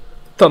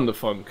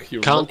 Thunderfunk,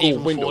 you Can't local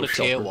even window afford a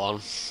tier shopper.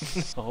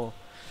 1. Oh.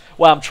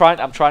 Well, I'm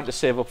trying to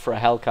save up for a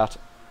Hellcat.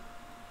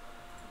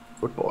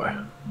 Good boy.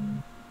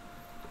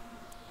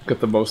 Got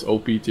the most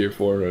OP tier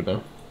 4 right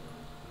now.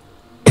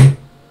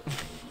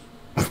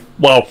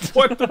 Wow.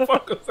 What the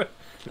fuck was that?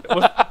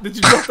 Did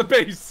you drop the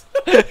base?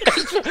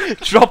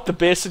 Drop the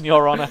base in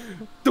your honor.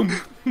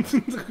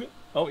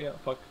 Oh yeah,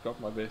 fuck, drop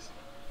my base.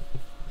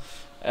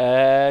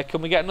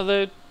 Can we get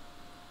another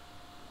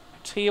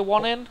tier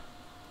 1 in?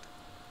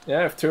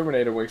 Yeah, if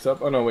Terminator wakes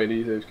up. Oh no, wait,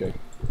 he's AFK.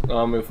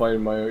 I'm gonna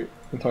find my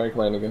entire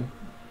clan again.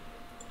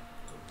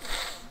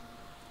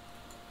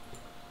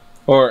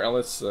 Or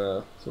unless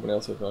someone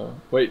else have.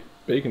 Wait,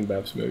 Bacon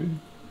Babs maybe.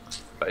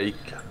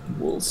 Bacon.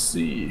 We'll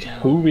see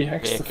who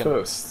reacts Bacon. the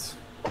first.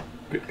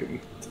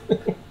 Bacon.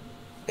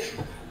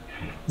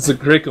 It's a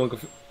great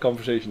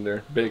conversation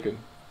there. Bacon.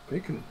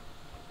 Bacon.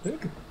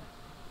 Bacon.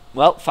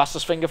 Well,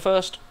 fastest finger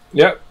first.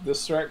 Yeah,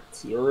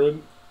 distract. You're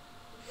in.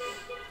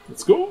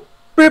 Let's go.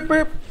 Beep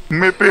beep.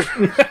 Meep, beep.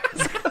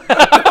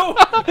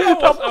 That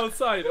was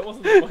outside. It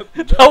wasn't the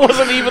button. That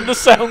wasn't even the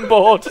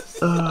soundboard.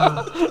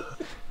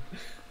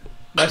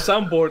 My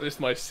soundboard is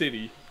my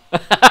city.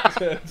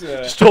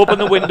 Just open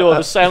the window,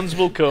 the sounds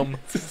will come.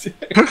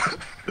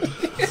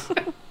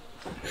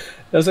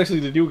 That's actually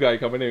the new guy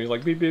coming in. He's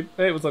like, beep beep.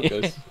 Hey, what's up,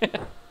 guys?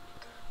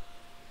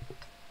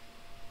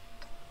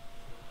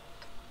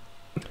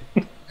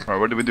 Alright,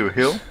 what do we do?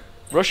 Hill?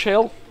 Rush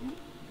Hill?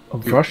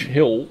 Brush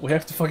Hill? We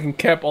have to fucking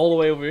cap all the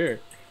way over here.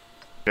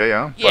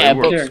 Yeah. Yeah, it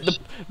but works.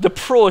 the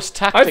pro's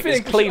tactic is think we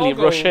should clearly all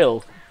go- Rush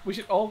Hill. We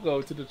should all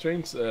go to the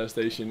train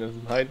station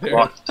and hide there.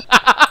 What?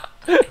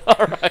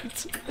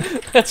 Alright.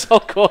 Let's all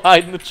go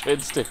hide in the train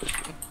station.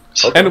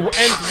 And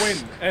win.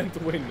 And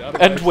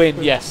Otherwise-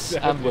 win, yes,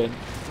 and win.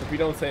 If we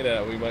don't say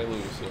that, we might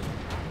lose. So.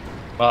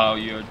 Wow,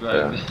 you're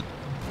driving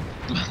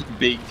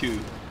big too.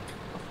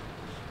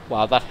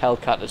 Wow, that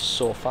Hellcat is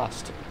so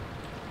fast.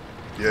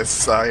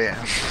 Yes, I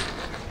am.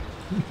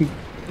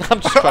 I'm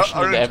just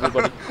crashing into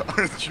everybody.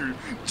 Aren't you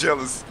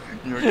jealous?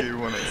 You're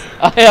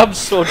KV1S. I am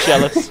so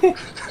jealous.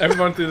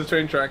 Everyone to the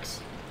train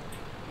tracks.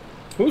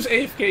 Who's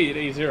AFK at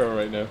A0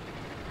 right now?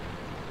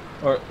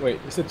 Or wait,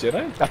 is it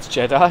Jedi? That's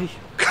Jedi.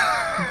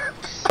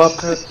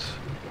 Puppet.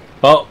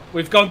 Oh,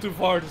 we've gone too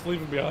far. Just leave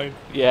him behind.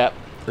 Yeah.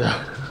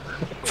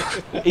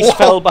 He's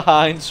fell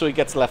behind, so he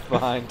gets left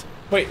behind.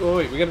 Wait.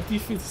 We got a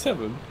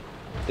T-57.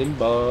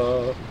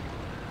 Imba.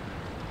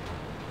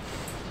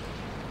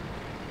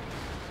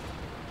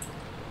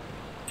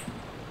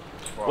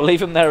 We'll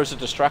leave him there as a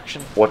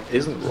distraction. What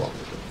isn't wrong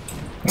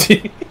with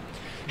him?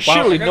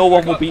 Surely no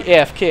one will be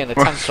AFK in a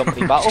tank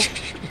company battle.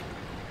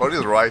 What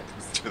is right,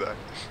 Jedi?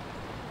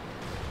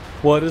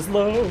 What is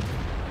low?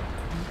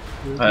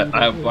 I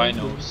have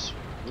binos.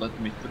 Let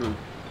me through.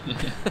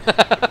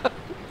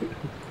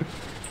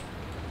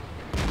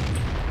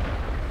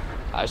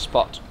 I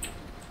spot.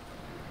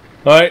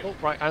 Alright. Oh,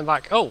 right, I'm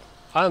back. Oh,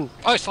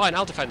 it's fine.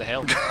 I'll defend the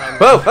hill.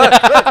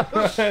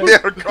 They're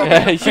coming.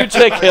 Yeah, you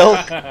take Hill.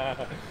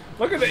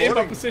 Look at the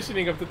inbound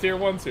positioning of the tier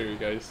 1 series,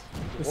 guys.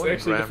 This is Morning,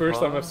 actually the first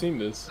Grandpa. time I've seen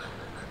this.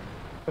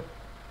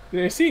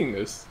 You're seeing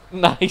this?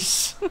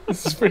 Nice.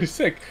 This is pretty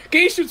sick.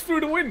 Can you shoot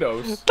through the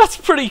windows? That's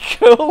pretty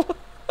cool.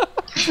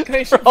 Can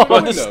you shoot All through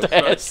on the the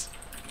windows? stairs.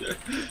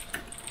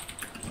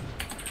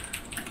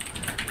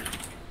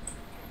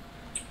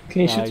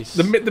 Can you Nice.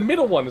 shoot the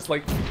middle one is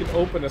like freaking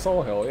open as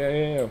all hell.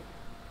 Yeah.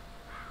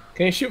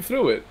 Can you shoot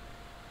through it?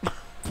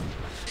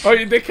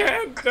 Oh, they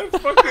can't. That's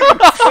fucking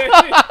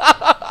insane.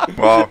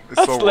 Wow, it's That's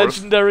Oh, so worth.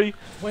 legendary.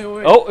 Wait.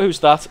 Oh, who's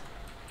that?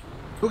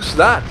 Who's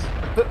that?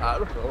 I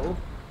don't know.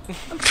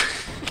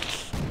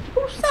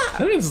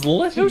 That is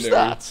legendary. Who's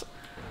that?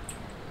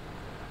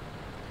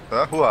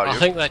 Who are I you?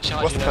 think they're What's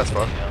charging the over the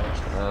password?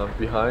 hill.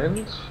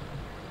 Behind.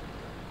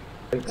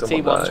 I think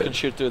someone T1s died. can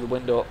shoot through the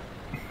window.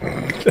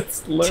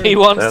 That's legendary.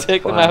 T1s That's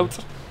take them fine. out.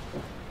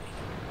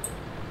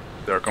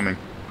 They're coming.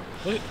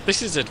 Look,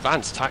 this is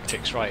advanced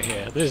tactics right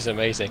here. This is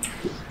amazing.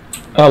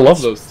 I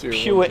love those tier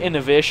Pure ones.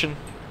 innovation.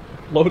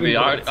 Loading We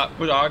are bullets.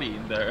 put Artie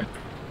in there.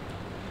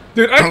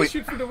 Dude, I Oh, can wait.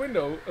 shoot through the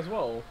window as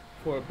well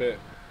for a bit.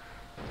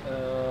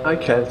 I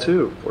can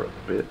too, for a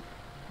bit.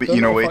 We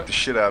Don't know if innovate I- the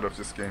shit out of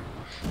this game.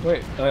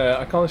 Wait,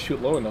 I can't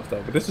shoot low enough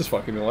though, but this is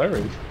fucking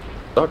hilarious.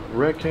 Start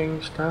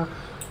wrecking stuff.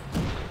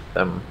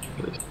 Them,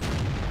 please.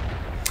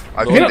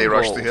 I Go think up, they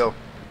rushed roll. the hill.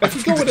 I I can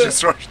think go they with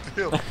just rushed the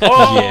hill.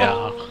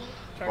 Yeah.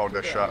 Oh,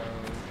 they're shot.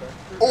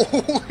 Oh,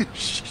 holy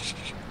shit.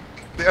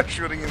 They are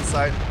shooting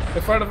inside.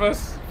 In front of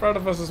us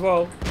as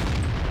well.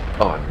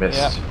 Oh, I missed.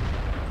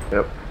 Yeah.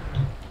 Yep.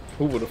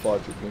 Who would have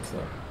thought you'd miss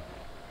that?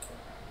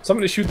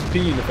 Somebody shoot the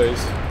P in the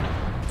face.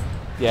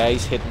 Yeah,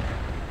 he's hidden.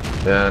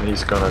 Yeah, and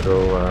he's gonna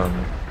go,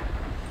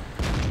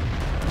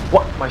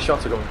 What? My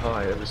shots are going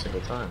high every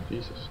single time.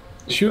 Jesus.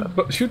 Shoot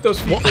those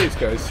VKs,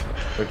 guys.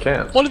 We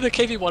can't. One of the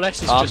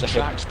KV-1Ss Ah, just the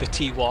tracked the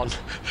T1.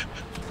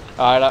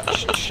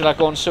 Alright, should I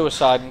go on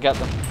suicide and get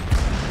them?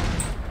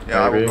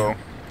 Yeah, I Maybe. will go.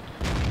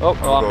 Oh, no,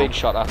 I'll I'm go. being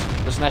shot at.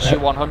 There's an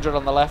SU-100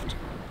 on the left.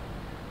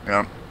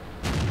 Yeah.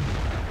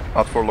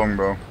 Not for long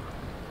though.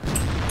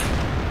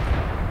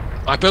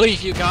 I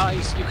believe you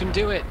guys. You can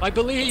do it. I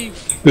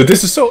believe. Dude,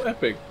 this is so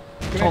epic.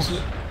 You can Oh.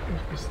 actually-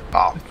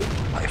 Ah,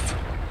 life.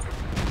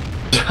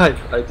 I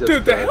just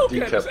Dude, the Hellcat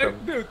decapped him.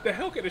 the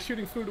Hellcat is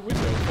shooting through the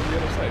window from the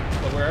other side,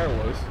 from where I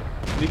was.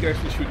 He can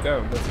actually shoot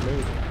down. That's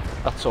amazing.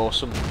 That's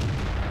awesome.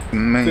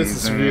 Amazing. This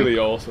is really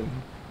awesome.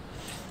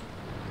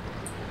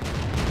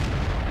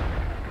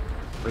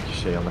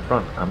 Ricochet on the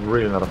front. I'm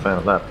really not a fan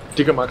of that.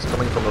 Digger Max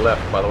coming from the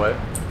left, by the way.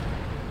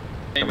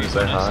 Maybe we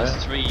say hi?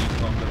 SS3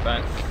 from the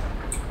back.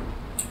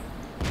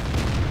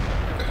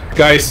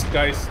 Guys,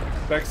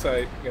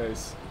 backside,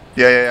 guys.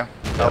 Yeah.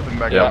 Help him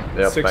back Yeah, down.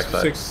 yeah, Six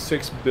backside.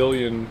 6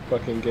 billion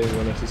fucking game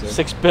one SSN.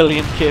 6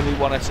 billion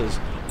KV-1Ss.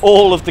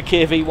 All of the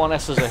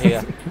KV-1Ss are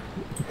here.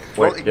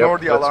 Well, Wait, ignore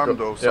the let's alarm go.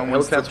 though. Yeah,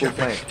 Someone's still Hellcats will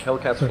giving-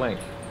 flank. Hellcats flank.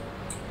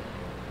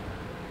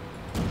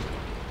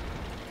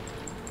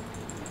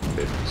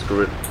 Okay,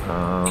 screw it.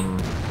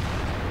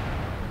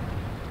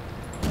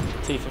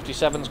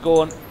 T-57's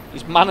going.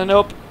 He's manning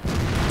up.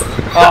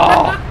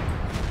 Oh!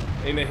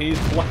 And he's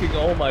blocking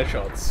all my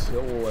shots.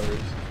 So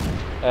hilarious.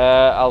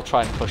 I'll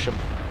try and push him.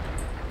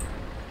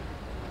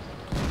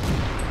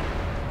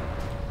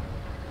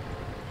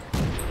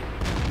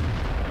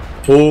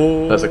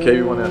 Oh, There's a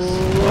KV-1S.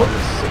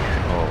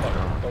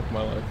 Oh, fuck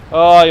my life.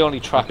 Oh, I only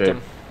tracked okay.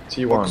 him.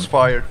 Focus T1.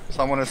 fire.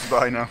 Someone has to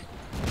die now.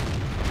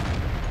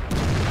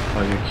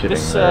 Are you kidding?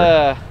 This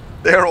there?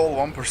 They're all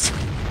 1%. This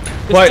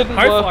Right, didn't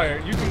high work. fire,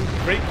 you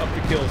can break up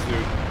the kills,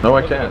 dude. No,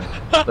 I can't.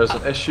 There's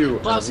an SU and a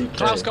Klaus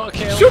VK. got a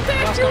kill. Shoot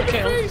that Klaus shit got a in the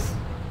kill. face!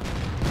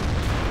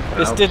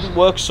 This Ouch. didn't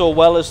work so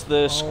well as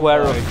the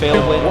square of my fail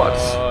God. win.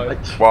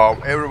 What? Wow,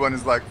 everyone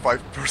is like 5%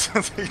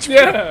 HP.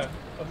 Yeah!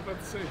 I was about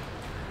to say.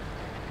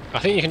 I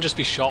think you can just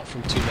be shot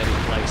from too many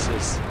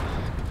places.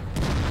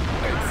 It's 2.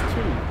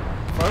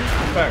 Front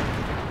and back.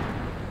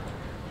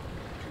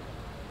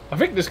 I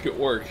think this could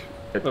work.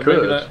 It But could.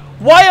 maybe that-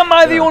 Why am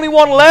I the Yeah. only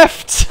one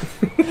left?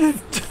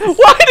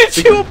 Why did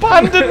you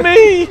abandon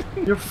me?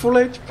 You're full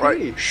HP.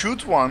 Right,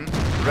 shoot one,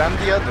 ram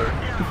the other,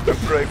 and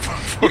pray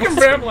for You can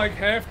ram like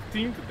half the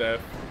team to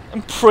death.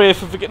 And pray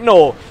for forget.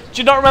 No,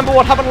 do you not remember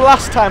what happened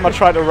last time I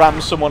tried to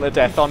ram someone to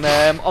death on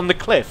the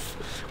cliff?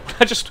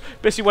 I just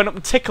basically went up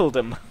and tickled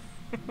him.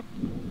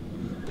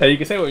 Yeah, you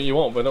can say what you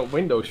want, but not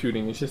window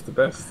shooting is just the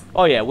best.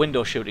 Oh yeah,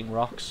 window shooting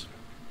rocks.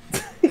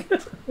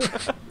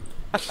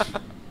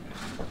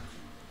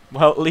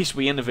 Well, at least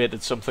we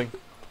innovated something.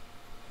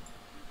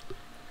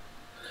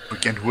 We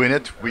can't win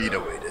it, we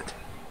innovate it.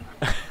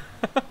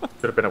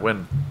 Could have been a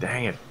win.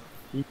 Dang it.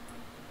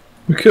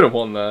 We could have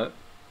won that.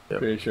 Yep.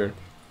 Pretty sure.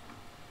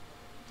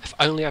 If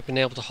only I'd been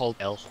able to hold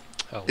L.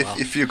 Oh well.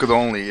 If you could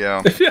only,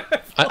 yeah.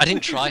 I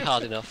didn't try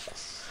hard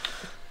enough.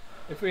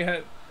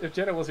 If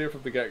Jenna was here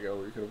from the get-go,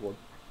 we could have won.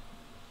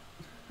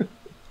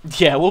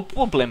 Yeah, we'll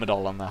blame it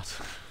all on that.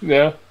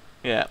 Yeah.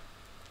 Yeah.